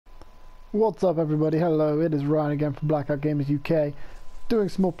What's up everybody, hello, it is Ryan again from Blackout Gamers UK, doing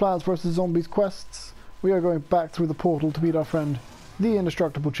some more Plants vs Zombies quests. We are going back through the portal to meet our friend, the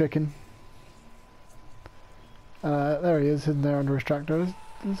indestructible chicken. There he is, hidden there under his tractor.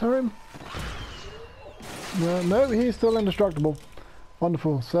 Is that him? No, he's still indestructible.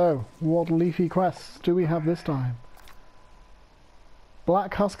 Wonderful, so, what leafy quests do we have this time?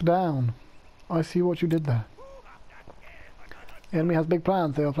 Black Husk down. I see what you did there. The enemy has big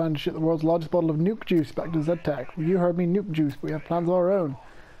plans. They are planning to ship the world's largest bottle of nuke juice back to Z-Tech. You heard me, nuke juice, but we have plans of our own.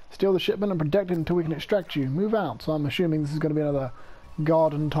 Steal the shipment and protect it until we can extract you. Move out. So I'm assuming this is going to be another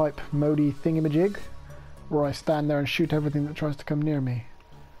garden-type modi thingamajig, where I stand there and shoot everything that tries to come near me.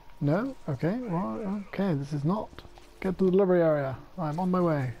 No? Okay, well, okay, this is not. Get to the delivery area. I'm on my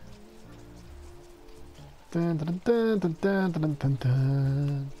way. Dun dun dun dun dun dun dun dun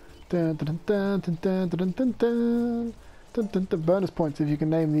dun dun dun dun dun dun dun dun. Bonus points if you can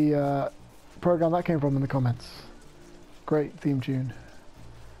name the program that came from in the comments. Great theme tune.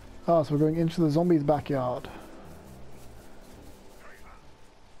 Ah, so we're going into the zombies' backyard.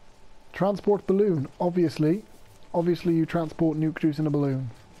 Transport balloon. Obviously you transport nuke juice in a balloon.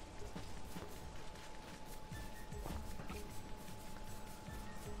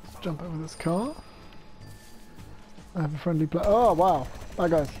 Let's jump over this car. I have a friendly play. Oh wow! Bye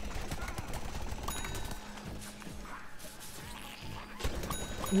guys.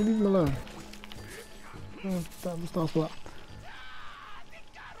 You leave him alone. Oh, that was nice for that.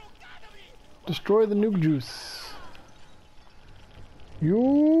 Destroy the nuke juice.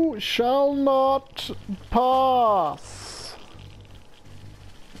 You shall not pass.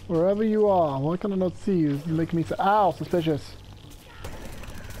 Wherever you are. Why can I not see you? It's making me so ow, suspicious.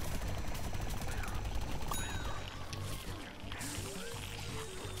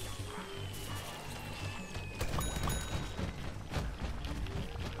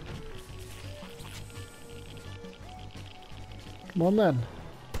 Come on then.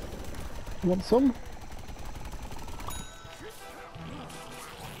 You want some?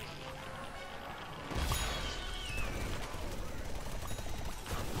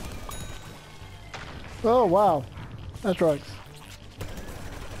 Oh wow. That strikes.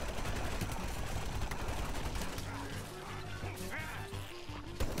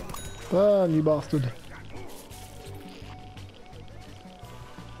 Burn, you bastard.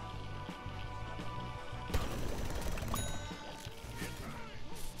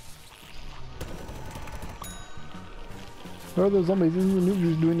 Where are those zombies? Isn't the nuke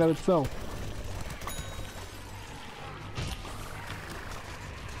juice doing that itself?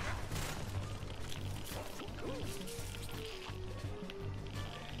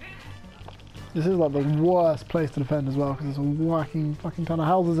 This is like the worst place to defend as well, because there's a whacking fucking ton of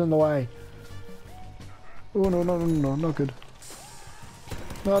houses in the way. Oh no, no, no, no, not good.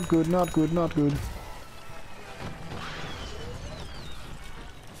 Not good, not good, not good.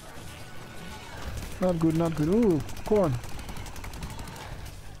 Not good, not good. Ooh, corn.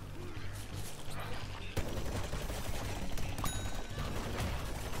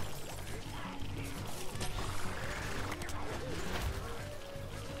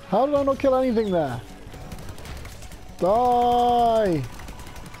 How did I not kill anything there? Die!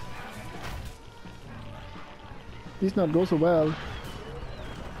 These not go so well.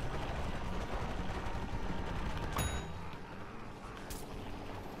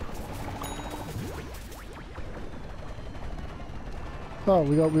 Oh,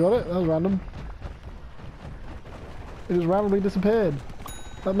 we got it? That was random. It just randomly disappeared.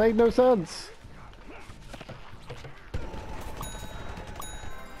 That made no sense.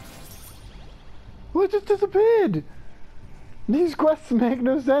 Well, it just disappeared. These quests make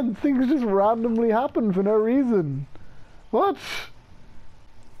no sense. Things just randomly happen for no reason. What?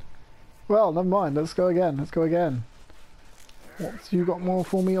 Well, never mind. Let's go again. Let's go again. What's you got more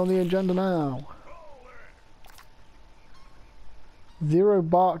for me on the agenda now? Zero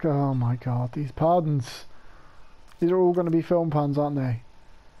Barker. Oh my god, these puns. These are all going to be film puns, aren't they?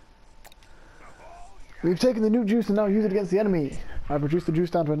 We've taken the nuke juice and now use it against the enemy. I've reduced the juice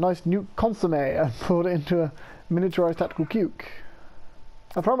down to a nice nuke consomme and poured it into a miniaturized tactical cuke.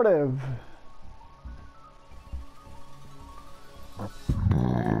 Affirmative.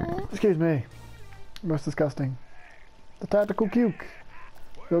 Excuse me. Most disgusting. The tactical cuke.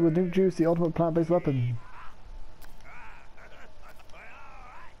 Filled with nuke juice, the ultimate plant-based weapon.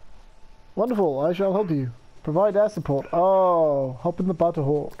 Wonderful, I shall help you. Provide air support. Oh, hop in the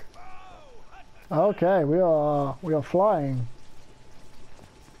Butterhawk. Okay, we are flying.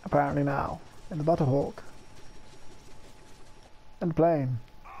 Apparently now, in the Butterhawk. And plane.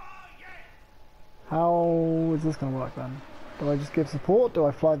 How is this going to work then? Do I just give support? Do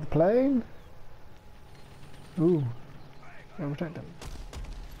I fly the plane? Ooh. Yeah, protect him.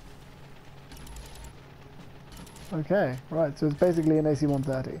 Okay, right, so it's basically an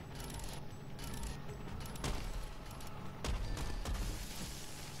AC130.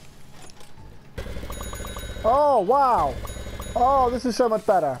 Oh, wow! Oh, this is so much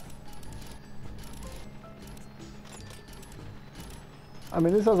better. I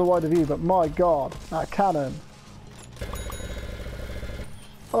mean, this has a wider view, but my god, that cannon.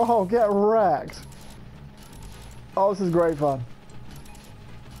 Oh, get wrecked. Oh, this is great fun.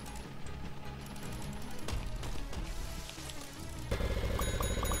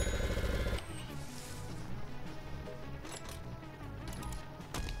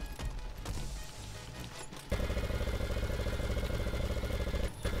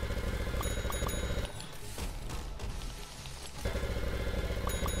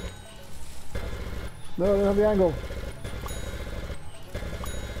 No, I don't have the angle.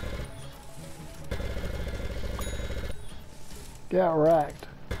 Get wrecked.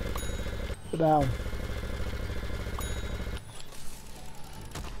 Sit down.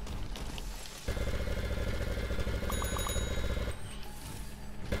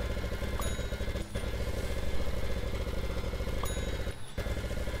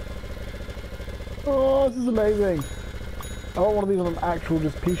 Oh, this is amazing. I want one of these on an actual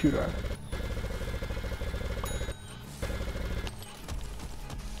just pea shooter.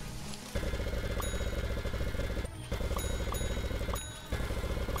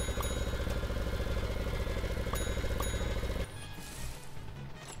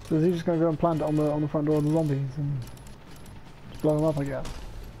 So is he just going to go and plant it on the front door of the zombies and just blow them up, I guess?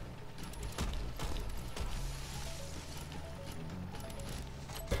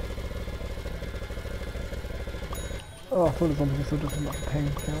 Oh, I thought the zombies were still just as much a pain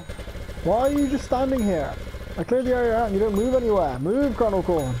to kill. Why are you just standing here? I cleared the area out and you don't move anywhere. Move, Colonel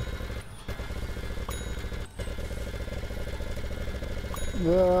Corn.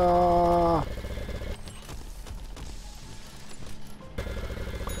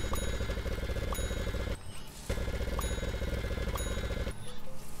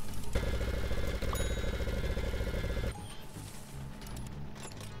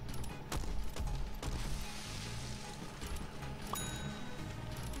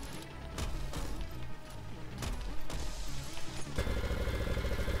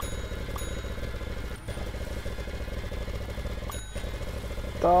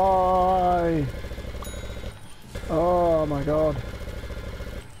 Die! Oh my god.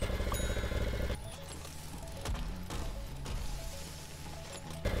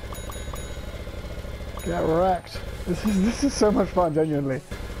 Get wrecked. This is so much fun, genuinely.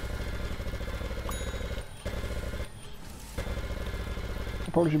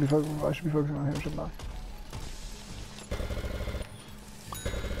 I should be focusing on him, shouldn't I?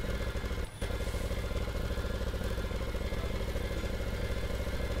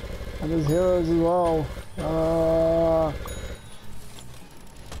 And there's heroes as well.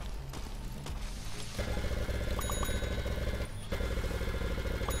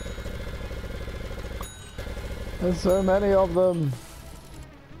 There's so many of them.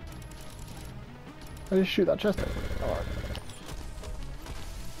 I just shoot that chest in. Alright.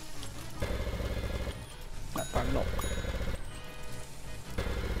 No, I'm not.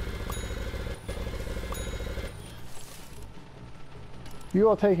 You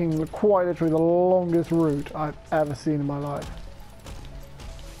are taking quite literally the longest route I've ever seen in my life.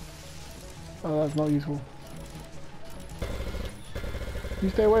 Oh, that's not useful. You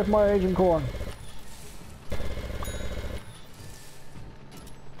stay away from my Agent Corn.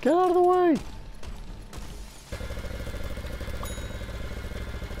 Get out of the way!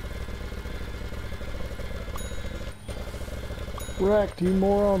 Wrecked, you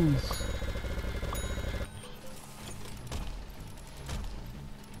morons.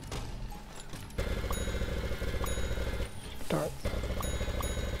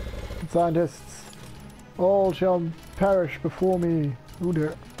 Scientists, all shall perish before me. Oh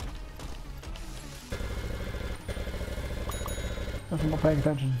dear. I'm not paying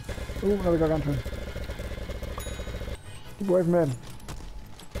attention. Oh, another gargantuan. Keep away from him.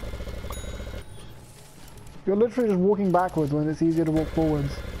 You're literally just walking backwards when it's easier to walk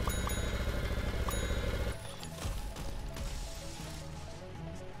forwards.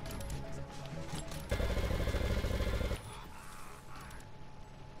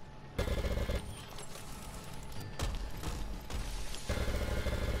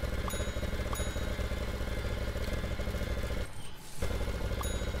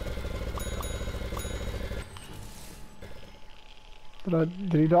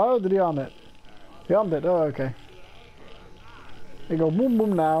 Did he die or did he arm it? He armed it, oh okay. They go boom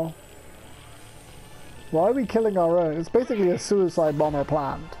boom now. Why are we killing our own? It's basically a suicide bomber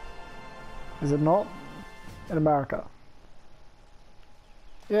planned. Is it not? In America.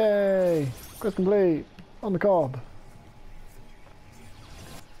 Yay! Quest complete. On the cob.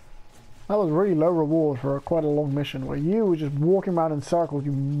 That was really low reward for quite a long mission where you were just walking around in circles,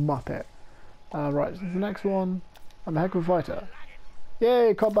 you muppet. Right, so the next one. I'm a heck of a fighter.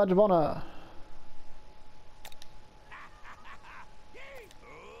 Yay! Cob badge of honor.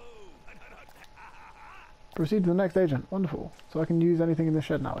 Proceed to the next agent. Wonderful. So I can use anything in the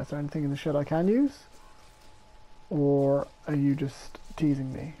shed now. Is there anything in the shed I can use? Or are you just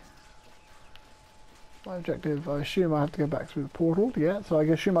teasing me? My objective, I assume I have to go back through the portal. Yeah, so I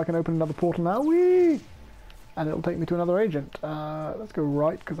assume I can open another portal now. Whee! And it'll take me to another agent. Let's go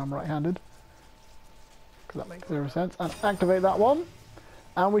right, because I'm right-handed. Because that makes zero sense. And activate that one.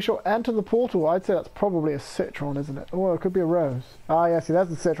 And we shall enter the portal. I'd say that's probably a citron, isn't it? Oh, it could be a rose. Ah, yeah, see, that's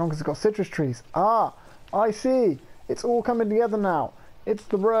the citron because it's got citrus trees. Ah, I see. It's all coming together now. It's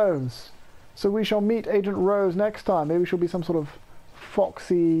the rose. So we shall meet Agent Rose next time. Maybe she'll be some sort of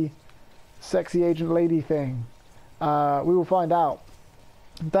foxy, sexy agent lady thing. We will find out.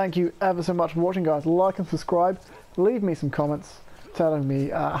 Thank you ever so much for watching, guys. Like and subscribe. Leave me some comments telling me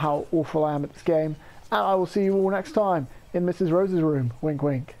how awful I am at this game. And I will see you all next time in Mrs. Rose's room. Wink,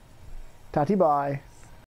 wink. Tatty bye.